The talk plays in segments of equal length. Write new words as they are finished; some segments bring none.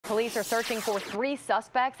Police are searching for 3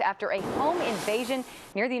 suspects after a home invasion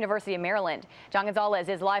near the University of Maryland. John Gonzalez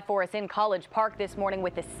is live for us in College Park this morning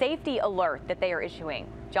with the safety alert that they are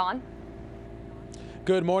issuing. John?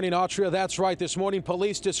 Good morning, Autria. That's right. This morning,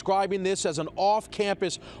 police describing this as an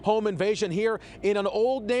off-campus home invasion here in an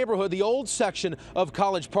old neighborhood, the old section of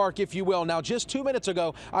College Park, if you will. Now, just 2 minutes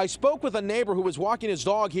ago, I spoke with a neighbor who was walking his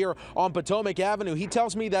dog here on Potomac Avenue. He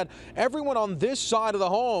tells me that everyone on this side of the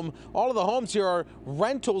home, all of the homes here are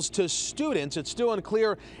rentals to students. It's still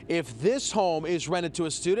unclear if this home is rented to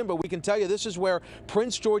a student, but we can tell you this is where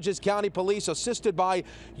Prince George's County Police, assisted by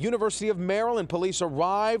University of Maryland Police,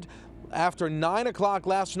 arrived after 9 o'clock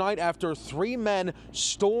last night after 3 men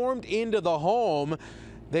stormed into the home.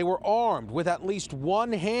 They were armed with at least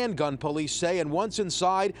 1 handgun, police say, and once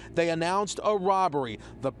inside, they announced a robbery.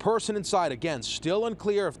 The person inside, again, still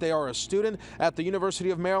unclear if they are a student at the University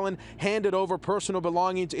of Maryland, handed over personal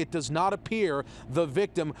belongings. It does not appear the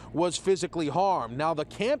victim was physically harmed. Now, the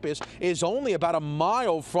campus is only about a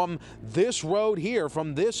mile from this road here,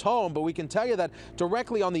 from this home, but we can tell you that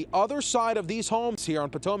directly on the other side of these homes here on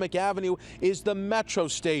Potomac Avenue is the metro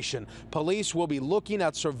station. Police will be looking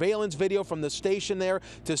at surveillance video from the station there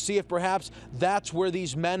to see if perhaps that's where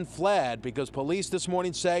these men fled, because police this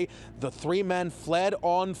morning say the 3 men fled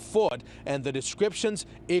on foot and the description's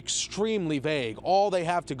extremely vague. All they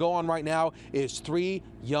have to go on right now is 3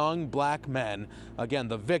 young black men. Again,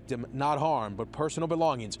 the victim not harmed, but personal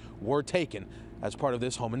belongings were taken as part of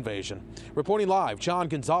this home invasion. Reporting live, John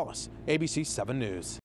Gonzalez, ABC 7 News.